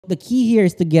The key here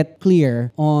is to get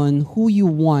clear on who you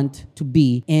want to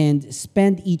be and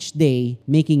spend each day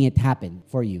making it happen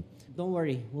for you. Don't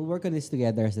worry, we'll work on this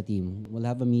together as a team. We'll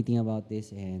have a meeting about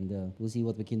this and we'll see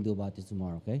what we can do about this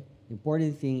tomorrow, okay? The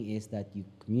important thing is that you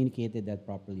communicated that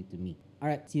properly to me. All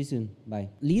right, see you soon. Bye.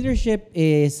 Leadership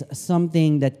is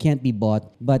something that can't be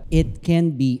bought, but it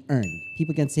can be earned.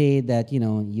 People can say that,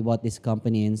 you bought this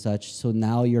company and such, so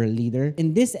now you're a leader.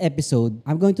 In this episode,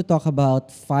 I'm going to talk about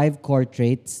 5 core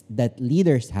traits that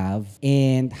leaders have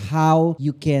and how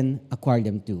you can acquire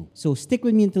them too. So stick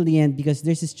with me until the end because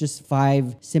this is just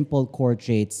 5 simple core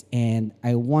traits and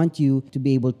I want you to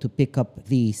be able to pick up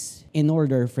these in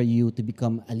order for you to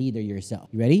become a leader yourself.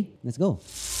 You ready? Let's go.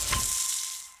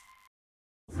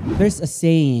 There's a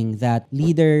saying that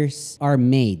leaders are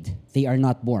made. They are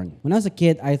not born. When I was a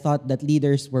kid, I thought that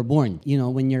leaders were born.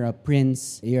 When you're a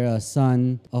prince, you're a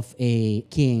son of a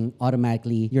king,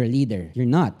 automatically you're a leader. You're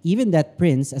not. Even that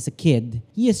prince, as a kid,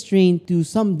 he is trained to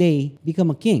someday become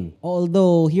a king.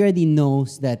 Although he already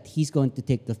knows that he's going to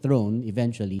take the throne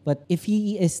eventually. But if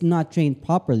he is not trained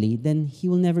properly, then he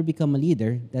will never become a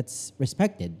leader that's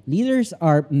respected. Leaders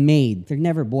are made. They're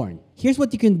never born. Here's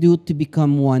what you can do to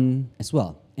become one as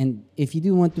well. And if you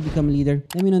do want to become a leader,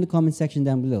 let me know in the comment section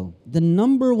down below. The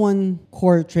number one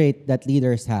core trait that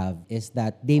leaders have is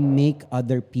that they make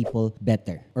other people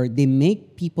better, or they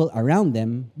make people around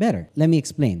them better. Let me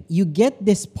explain. You get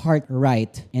this part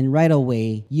right, and right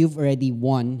away, you've already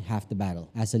won half the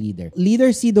battle as a leader.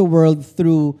 Leaders see the world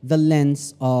through the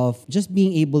lens of just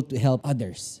being able to help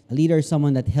others. A leader is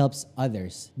someone that helps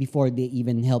others before they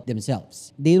even help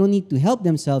themselves. They don't need to help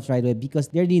themselves right away because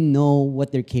they already know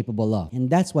what they're capable of. And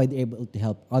that's why they're able to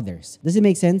help others. Does it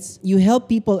make sense? You help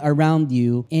people around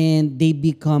you and they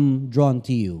become drawn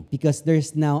to you because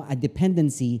there's now a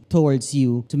dependency towards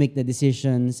you to make the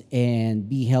decisions and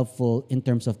be helpful in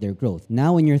terms of their growth.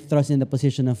 Now, when you're thrust in the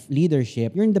position of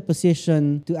leadership, you're in the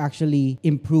position to actually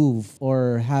improve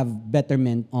or have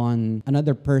betterment on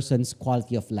another person's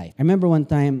quality of life. I remember one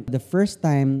time, the first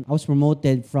time I was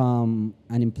promoted from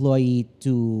an employee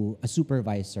to a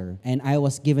supervisor, and I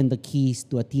was given the keys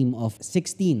to a team of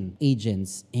 16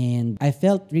 agents, and I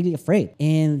felt really afraid.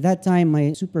 And that time,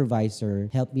 my supervisor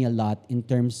helped me a lot in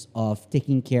terms of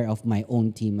taking care of my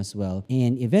own team as well.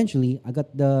 And eventually, I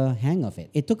got the hang of it.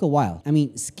 It took a while. I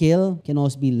mean, skill can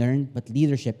also be learned, but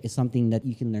leadership is something that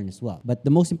you can learn as well. But the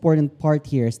most important part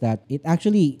here is that it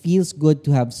actually feels good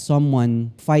to have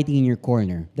someone fighting in your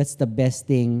corner. That's the best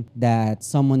thing that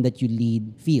someone that you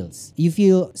lead feels. You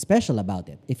feel special about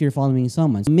it if you're following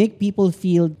someone. So make people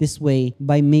feel this way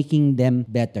by making them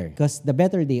better. Because the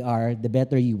better they are, the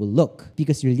better you will look.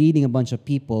 Because you're leading a bunch of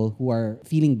people who are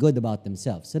feeling good about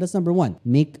themselves. So that's number 1.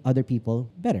 Make other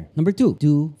people better. Number 2,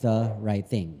 do the right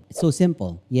thing. It's so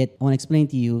simple, yet I want to explain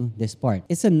to you this part.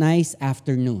 It's a nice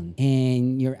afternoon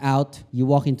and you're out, you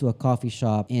walk into a coffee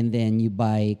shop and then you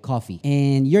buy coffee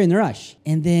and you're in a rush.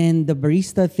 And then the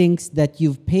barista thinks that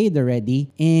you've paid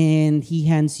already and he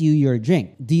hands you your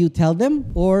drink. Do you tell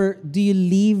them or do you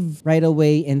leave right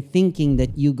away and thinking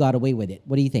that you got away with it?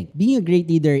 What do you think? Being a great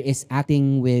leader is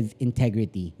acting with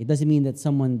integrity. It doesn't mean that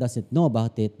someone doesn't know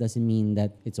about it, doesn't mean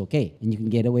that it's okay and you can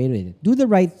get away with it. Do the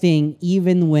right thing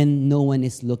even when no one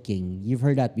is looking. You've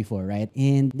heard that before, right?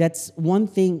 And that's one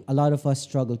thing a lot of us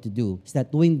struggle to do, is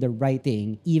that doing the right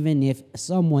thing even if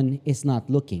someone is not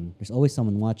looking. There's always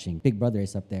someone watching. Big Brother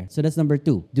is up there. So that's number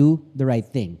 2. Do the right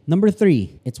thing. Number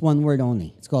 3, it's one word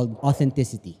only. It's called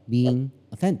authenticity. Being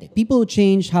authentic. People who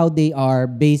change how they are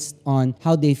based on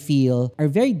how they feel are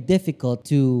very difficult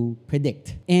to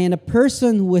predict. And a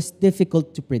person who is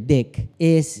difficult to predict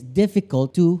is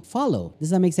difficult to follow.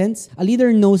 Does that make sense? A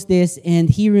leader knows this and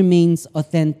he remains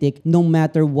authentic no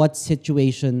matter what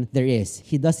situation there is.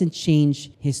 He doesn't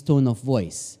change his tone of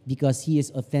voice because he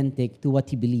is authentic to what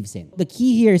he believes in. The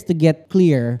key here is to get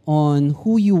clear on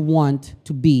who you want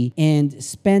to be and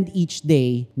spend each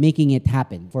day making it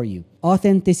happen for you.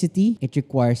 Authenticity, it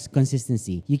requires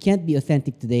consistency. You can't be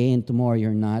authentic today and tomorrow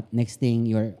you're not. Next thing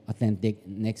you're authentic,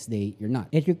 next day you're not.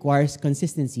 It requires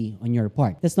consistency on your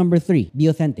part. That's number 3, be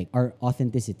authentic or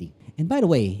authenticity. And by the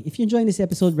way, if you're enjoying this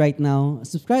episode right now,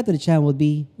 subscribe to the channel would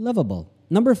be lovable.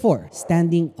 Number 4,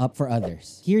 standing up for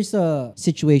others. Here's a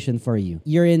situation for you.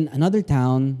 You're in another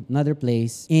town, another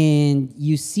place, and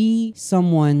you see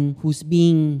someone who's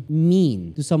being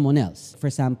mean to someone else. For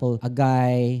example, a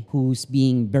guy who's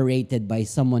being berated by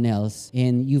someone else,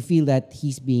 and you feel that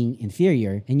he's being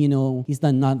inferior, and you know he's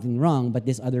done nothing wrong, but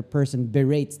this other person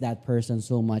berates that person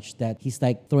so much that he's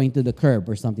like throwing to the curb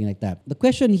or something like that. The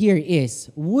question here is,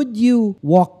 would you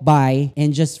walk by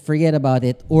and just forget about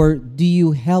it, or do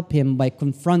you help him by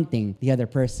confronting the other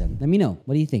person. Let me know.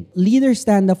 What do you think? Leaders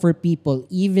stand up for people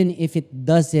even if it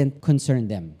doesn't concern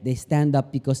them. They stand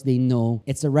up because they know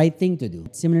it's the right thing to do.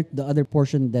 Similar to the other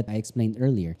portion that I explained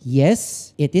earlier.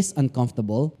 Yes, it is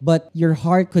uncomfortable, but your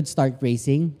heart could start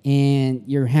racing and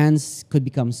your hands could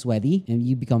become sweaty and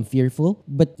you become fearful,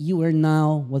 but you are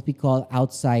now what we call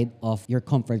outside of your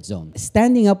comfort zone.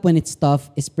 Standing up when it's tough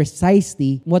is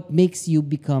precisely what makes you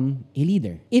become a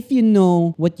leader. If you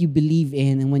know what you believe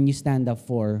in and when you stand up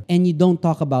for, and you don't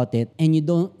talk about it, and you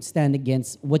don't stand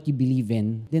against what you believe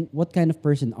in, then what kind of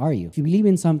person are you? If you believe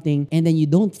in something and then you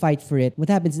don't fight for it, what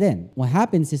happens then? What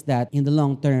happens is that in the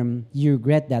long term, you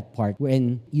regret that part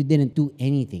when you didn't do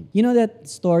anything. You know that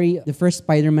story, the first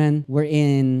Spider-Man,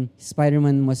 wherein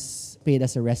Spider-Man was paid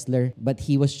as a wrestler, but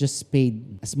he was just paid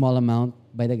a small amount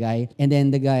by the guy, and then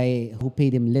the guy who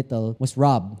paid him little was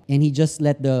robbed, and he just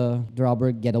let the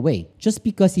robber get away just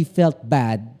because he felt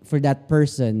bad for that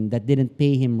person that didn't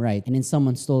pay him right, and then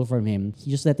someone stole from him. He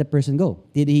just let the person go.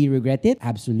 Did he regret it?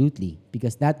 Absolutely,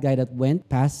 because that guy that went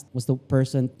past was the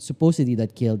person supposedly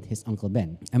that killed his Uncle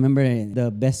Ben. I remember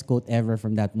the best quote ever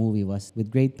from that movie was, "With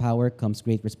great power comes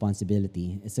great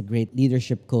responsibility." It's a great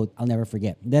leadership quote I'll never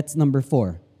forget. That's number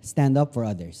 4. Stand up for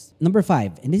others. Number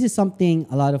 5, and this is something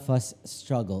a lot of us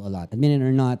struggle a lot. Admit it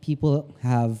or not, people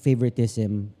have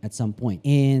favoritism at some point.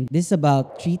 And this is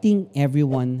about treating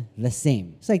everyone the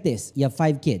same. It's like this. You have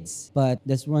 5 kids, but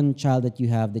there's one child that you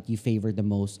have that you favor the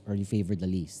most or you favor the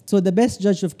least. So the best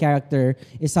judge of character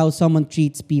is how someone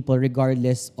treats people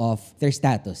regardless of their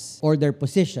status or their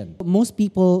position. Most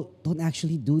people don't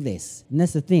actually do this. And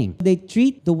that's the thing. They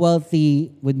treat the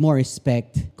wealthy with more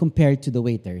respect compared to the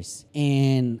waiters.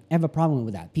 And I have a problem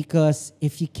with that, because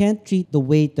if you can't treat the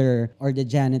waiter or the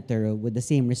janitor with the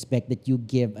same respect that you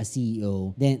give a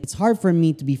CEO, then it's hard for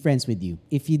me to be friends with you.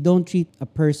 If you don't treat a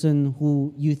person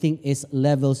who you think is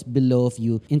levels below of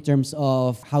you in terms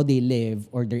of how they live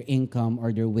or their income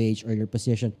or their wage or their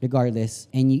position, regardless,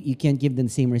 and you can't give them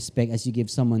the same respect as you give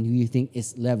someone who you think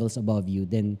is levels above you,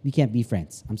 then we can't be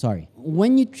friends. I'm sorry.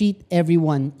 When you treat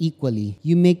everyone equally,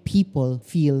 you make people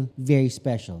feel very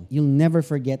special. You'll never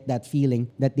forget that feeling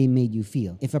that they made you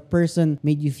feel. If a person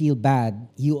made you feel bad,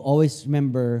 you always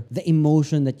remember the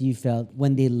emotion that you felt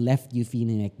when they left you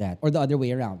feeling like that, or the other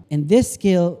way around. And this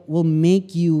skill will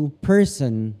make you a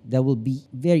person that will be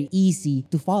very easy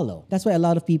to follow. That's why a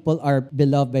lot of people are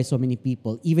beloved by so many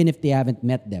people, even if they haven't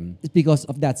met them. It's because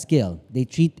of that skill. They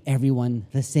treat everyone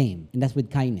the same, and that's with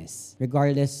kindness,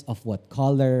 regardless of what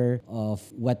color, of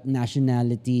what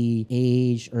nationality,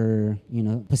 age, or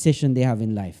position they have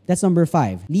in life. That's number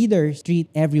 5. Leaders treat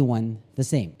everyone the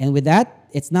same. And with that,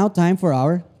 it's now time for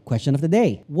our question of the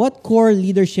day. What core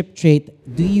leadership trait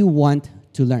do you want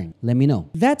to learn? Let me know.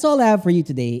 That's all I have for you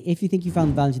today. If you think you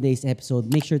found value in today's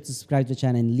episode, make sure to subscribe to the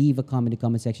channel and leave a comment in the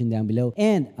comment section down below.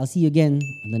 And I'll see you again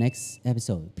on the next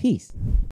episode. Peace.